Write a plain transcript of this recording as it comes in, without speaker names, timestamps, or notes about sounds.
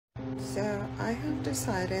So I have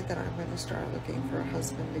decided that I'm going to start looking for a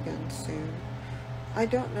husband again soon. I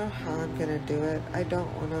don't know how I'm going to do it. I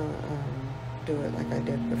don't want to do it like I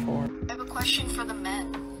did before. I have a question for the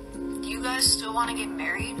men. Do you guys still want to get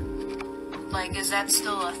married? Like, is that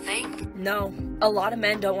still a thing? No, a lot of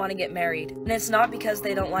men don't want to get married, and it's not because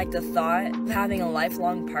they don't like the thought of having a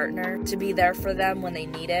lifelong partner to be there for them when they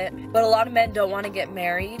need it, but a lot of men don't want to get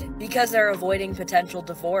married because they're avoiding potential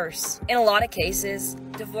divorce. In a lot of cases,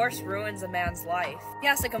 divorce ruins a man's life. He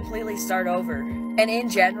has to completely start over, and in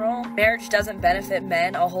general, marriage doesn't benefit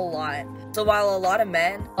men a whole lot. So while a lot of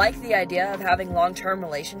men like the idea of having long-term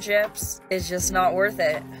relationships, it's just not worth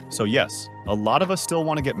it. So yes, a lot of us still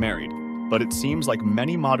want to get married, but it seems like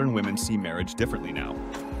many modern women see marriage differently now.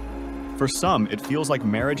 For some, it feels like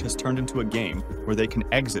marriage has turned into a game where they can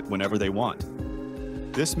exit whenever they want.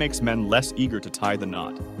 This makes men less eager to tie the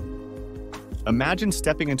knot. Imagine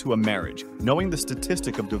stepping into a marriage knowing the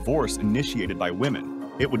statistic of divorce initiated by women.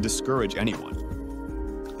 It would discourage anyone.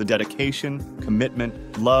 The dedication,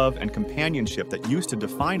 commitment, love, and companionship that used to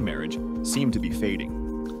define marriage seem to be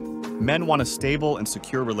fading. Men want a stable and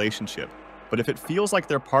secure relationship, but if it feels like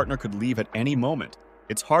their partner could leave at any moment,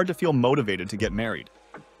 it's hard to feel motivated to get married.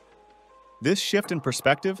 This shift in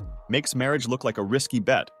perspective makes marriage look like a risky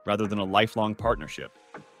bet rather than a lifelong partnership.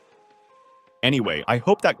 Anyway, I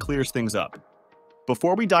hope that clears things up.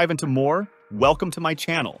 Before we dive into more, welcome to my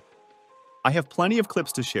channel. I have plenty of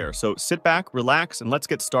clips to share, so sit back, relax, and let's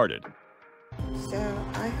get started. So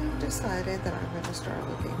I have decided that I'm going to start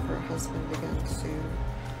looking for a husband again soon.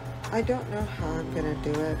 I don't know how I'm going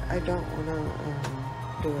to do it. I don't want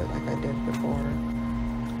to do it like I did before.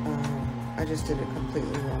 I just did it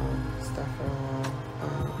completely wrong, stuff it all.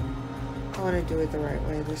 I want to do it the right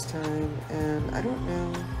way this time, and I don't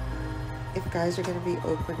know if guys are going to be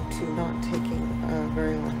open to not taking a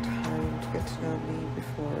very long time to get to know me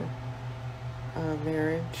before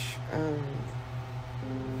marriage.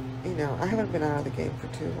 You know, I haven't been out of the game for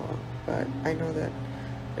too long, but I know that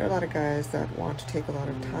there are a lot of guys that want to take a lot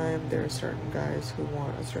of time. There are certain guys who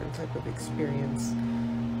want a certain type of experience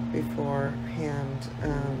beforehand,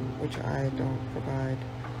 which I don't provide.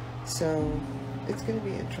 So it's going to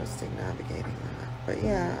be interesting navigating that. But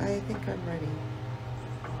yeah, I think I'm ready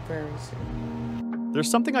very soon. There's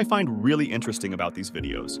something I find really interesting about these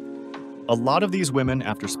videos. A lot of these women,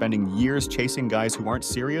 after spending years chasing guys who aren't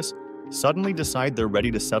serious, suddenly decide they're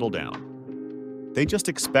ready to settle down. They just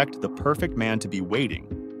expect the perfect man to be waiting,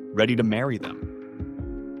 ready to marry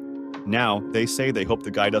them. Now, they say they hope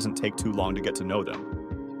the guy doesn't take too long to get to know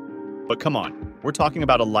them. But come on, we're talking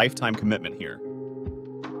about a lifetime commitment here.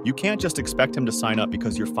 You can't just expect him to sign up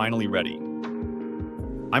because you're finally ready.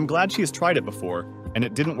 I'm glad she has tried it before, and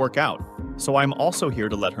it didn't work out, so I'm also here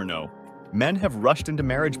to let her know. Men have rushed into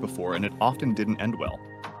marriage before, and it often didn't end well.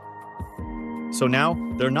 So now,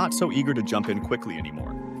 they're not so eager to jump in quickly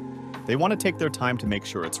anymore. They want to take their time to make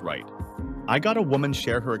sure it's right. I got a woman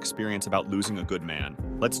share her experience about losing a good man.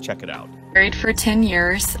 Let's check it out. Married for 10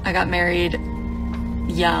 years. I got married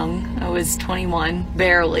young. I was 21,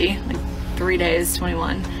 barely, like 3 days,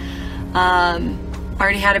 21.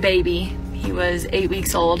 Already had a baby. He was 8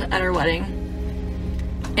 weeks old at our wedding.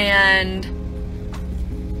 And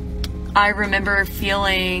I remember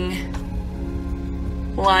feeling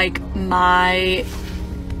like my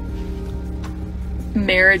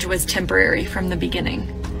marriage was temporary from the beginning.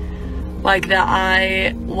 Like that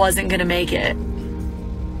I wasn't gonna make it.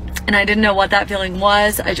 And I didn't know what that feeling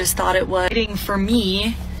was. I just thought it was waiting for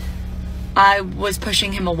me. I was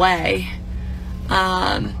pushing him away.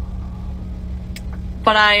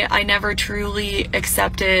 But I never truly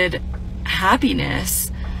accepted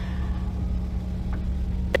happiness.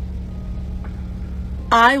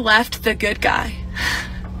 I left the good guy.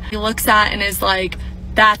 He looks at and is like,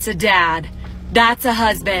 that's a dad. That's a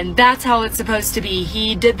husband. That's how it's supposed to be.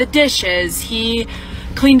 He did the dishes. He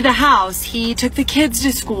cleaned the house. He took the kids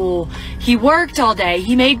to school. He worked all day.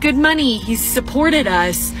 He made good money. He supported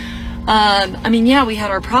us. I mean, yeah, we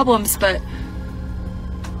had our problems, but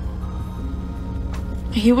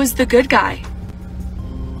he was the good guy.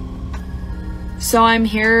 So I'm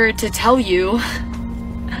here to tell you,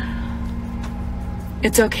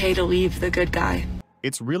 it's okay to leave the good guy.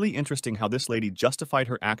 It's really interesting how this lady justified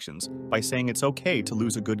her actions by saying it's okay to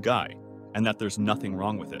lose a good guy, and that there's nothing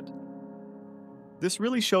wrong with it. This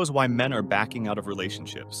really shows why men are backing out of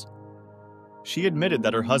relationships. She admitted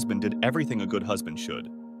that her husband did everything a good husband should,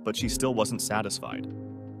 but she still wasn't satisfied.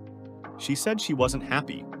 She said she wasn't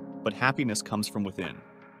happy, but happiness comes from within.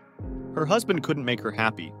 Her husband couldn't make her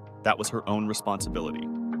happy. That was her own responsibility.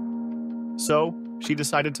 So, she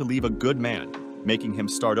decided to leave a good man, making him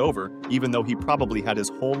start over even though he probably had his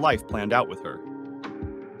whole life planned out with her.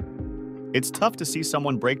 It's tough to see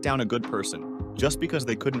someone break down a good person just because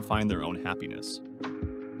they couldn't find their own happiness.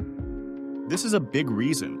 This is a big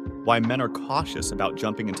reason why men are cautious about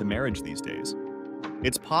jumping into marriage these days.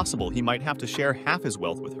 It's possible he might have to share half his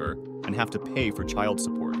wealth with her and have to pay for child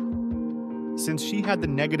support. Since she had the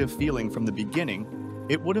negative feeling from the beginning,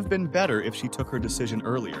 it would have been better if she took her decision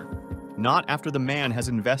earlier. Not after the man has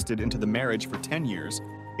invested into the marriage for 10 years.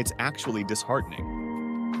 It's actually disheartening.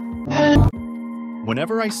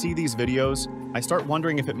 Whenever I see these videos, I start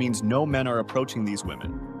wondering if it means no men are approaching these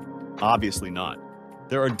women. Obviously not.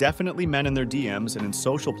 There are definitely men in their DMs and in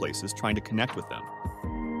social places trying to connect with them.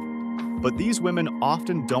 But these women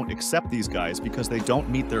often don't accept these guys because they don't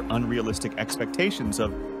meet their unrealistic expectations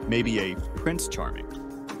of maybe a Prince Charming.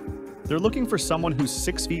 They're looking for someone who's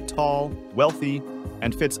 6 feet tall, wealthy,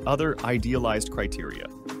 and fits other idealized criteria.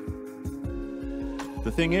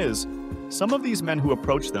 The thing is, some of these men who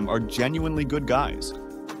approach them are genuinely good guys.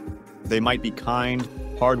 They might be kind,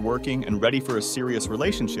 hardworking, and ready for a serious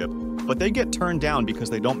relationship, but they get turned down because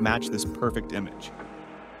they don't match this perfect image.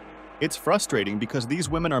 It's frustrating because these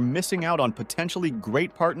women are missing out on potentially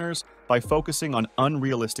great partners by focusing on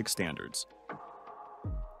unrealistic standards.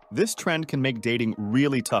 This trend can make dating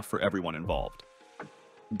really tough for everyone involved.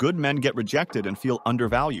 Good men get rejected and feel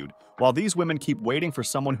undervalued, while these women keep waiting for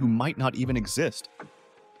someone who might not even exist.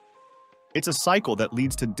 It's a cycle that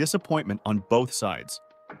leads to disappointment on both sides.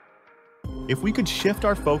 If we could shift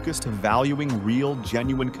our focus to valuing real,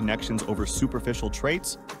 genuine connections over superficial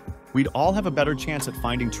traits, we'd all have a better chance at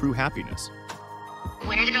finding true happiness.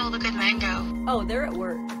 Where did all the good men go? Oh, they're at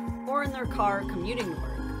work, or in their car commuting to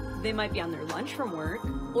work. They might be on their lunch from work,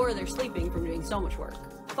 or they're sleeping from doing so much work.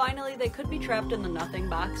 Finally, they could be trapped in the nothing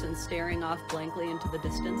box and staring off blankly into the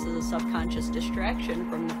distance as a subconscious distraction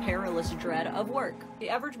from the perilous dread of work. The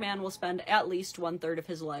average man will spend at least 1/3 of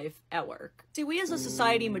his life at work. See, we as a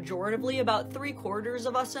society, majoritively, about 3/4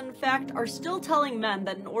 of us in fact, are still telling men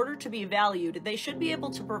that in order to be valued, they should be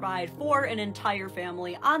able to provide for an entire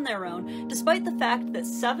family on their own, despite the fact that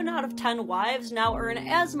 7 out of 10 wives now earn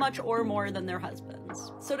as much or more than their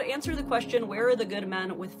husbands. So to answer the question, where are the good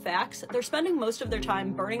men with facts, they're spending most of their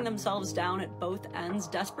time burning themselves down at both ends,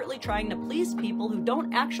 desperately trying to please people who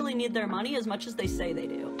don't actually need their money as much as they say they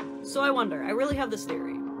do. So I wonder, I really have this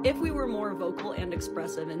theory. If we were more vocal and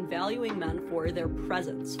expressive in valuing men for their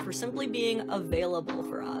presence, for simply being available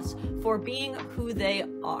for us, for being who they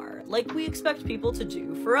are, like we expect people to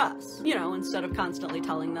do for us, you know, instead of constantly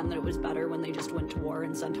telling them that it was better when they just went to war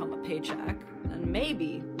and sent home a paycheck, then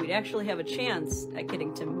maybe we'd actually have a chance at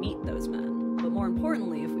getting to meet those men. But more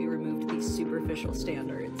importantly, if we removed these superficial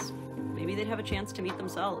standards, maybe they'd have a chance to meet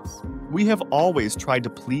themselves. We have always tried to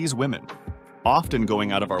please women, often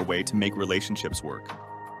going out of our way to make relationships work.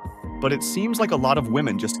 But it seems like a lot of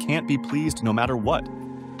women just can't be pleased no matter what.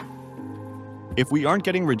 If we aren't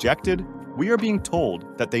getting rejected, we are being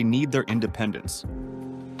told that they need their independence.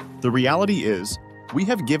 The reality is, we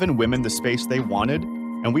have given women the space they wanted,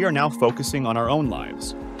 and we are now focusing on our own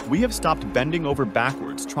lives. We have stopped bending over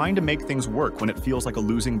backwards trying to make things work when it feels like a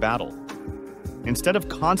losing battle. Instead of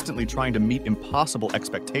constantly trying to meet impossible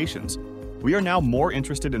expectations, we are now more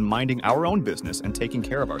interested in minding our own business and taking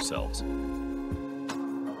care of ourselves.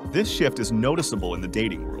 This shift is noticeable in the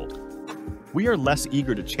dating world. We are less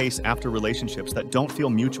eager to chase after relationships that don't feel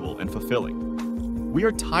mutual and fulfilling. We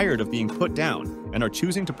are tired of being put down and are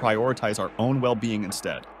choosing to prioritize our own well-being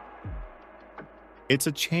instead. It's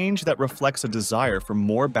a change that reflects a desire for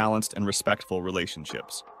more balanced and respectful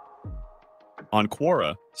relationships. On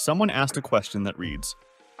Quora, someone asked a question that reads,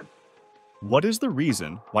 "What is the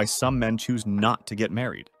reason why some men choose not to get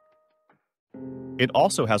married?" It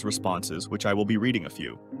also has responses, which I will be reading a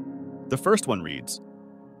few. The first one reads,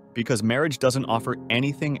 "Because marriage doesn't offer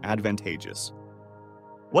anything advantageous."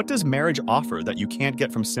 What does marriage offer that you can't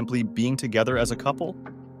get from simply being together as a couple?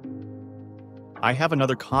 I have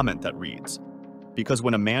another comment that reads, "Because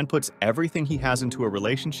when a man puts everything he has into a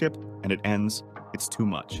relationship and it ends, it's too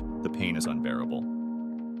much. The pain is unbearable.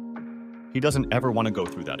 He doesn't ever want to go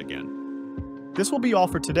through that again." This will be all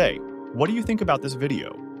for today. What do you think about this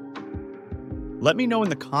video? Let me know in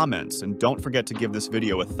the comments, and don't forget to give this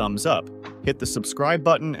video a thumbs up, hit the subscribe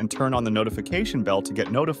button, and turn on the notification bell to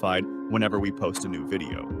get notified whenever we post a new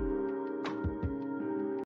video.